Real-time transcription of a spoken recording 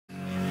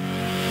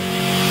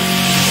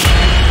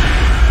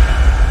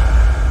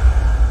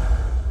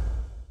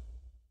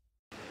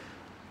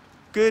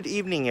Good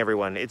evening,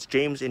 everyone. It's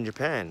James in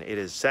Japan. It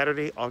is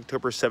Saturday,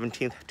 October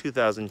 17th,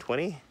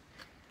 2020.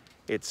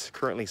 It's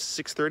currently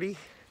 6:30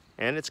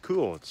 and it's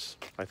cool. It's,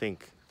 I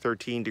think,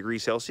 13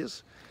 degrees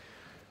Celsius.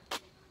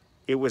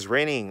 It was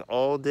raining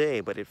all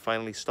day, but it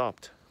finally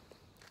stopped.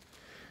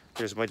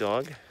 There's my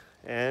dog.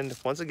 And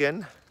once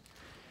again,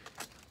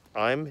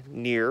 I'm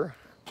near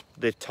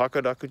the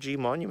Takarakuji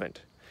Monument.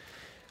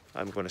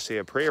 I'm going to say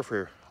a prayer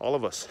for all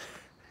of us.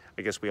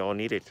 I guess we all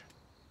need it.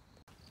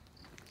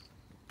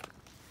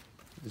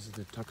 This is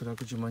the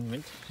Takarakuji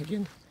Monument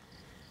again.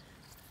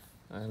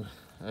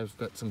 I've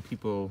got some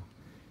people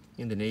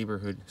in the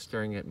neighborhood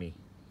staring at me.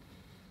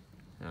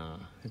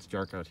 It's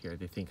dark out here.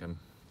 They think I'm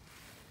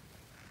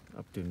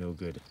up to no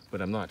good,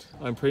 but I'm not.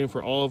 I'm praying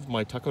for all of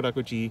my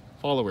Takarakuji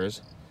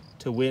followers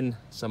to win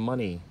some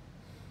money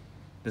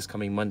this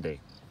coming Monday.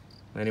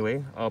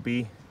 Anyway, I'll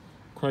be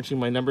crunching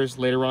my numbers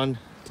later on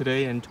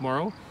today and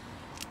tomorrow,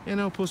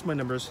 and I'll post my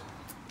numbers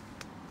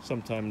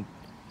sometime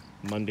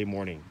Monday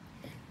morning.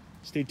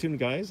 Stay tuned,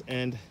 guys,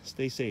 and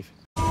stay safe.